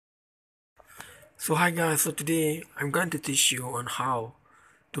So hi guys, so today I'm going to teach you on how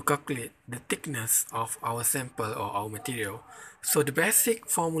to calculate the thickness of our sample or our material. So the basic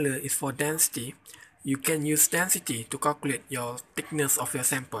formula is for density. You can use density to calculate your thickness of your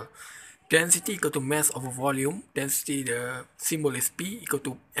sample. Density equal to mass over volume. Density, the symbol is P, equal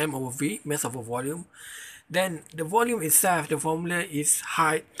to M over V, mass over volume. Then the volume itself, the formula is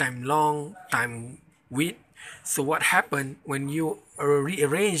height times long times width. So what happened when you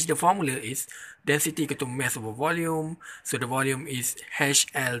rearrange the formula is density equal to mass over volume. So the volume is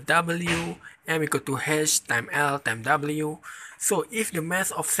HLW, M equal to H times L times W. So if the mass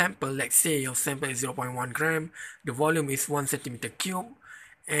of sample, let's say your sample is 0.1 gram, the volume is 1 centimeter cube,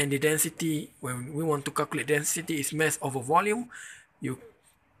 and the density, when we want to calculate density, is mass over volume, you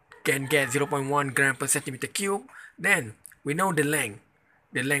can get 0.1 gram per centimeter cube. Then we know the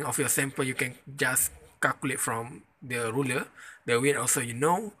length of your sample. You can just calculate from the ruler. The width also you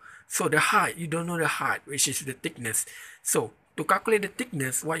know. So the height, you don't know the height, which is the thickness. So to calculate the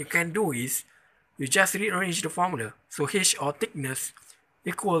thickness, what you can do is you just rearrange the formula. So H, or thickness,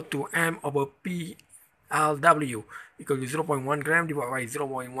 equal to M over P LW, equal to 0.1 gram divided by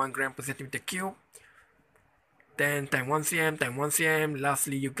 0.1 gram per centimeter cube. Then times 1 cm times 1 cm.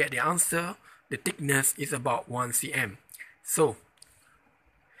 Lastly, you get the answer. The thickness is about 1 cm. So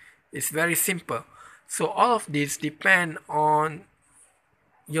it's very simple. So all of this depend on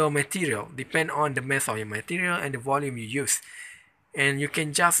your material, depend on the mass of your material and the volume you use. And you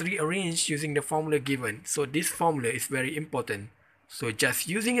can just rearrange using the formula given. So this formula is very important. So just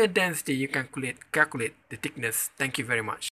using a density, you can calculate the thickness. Thank you very much.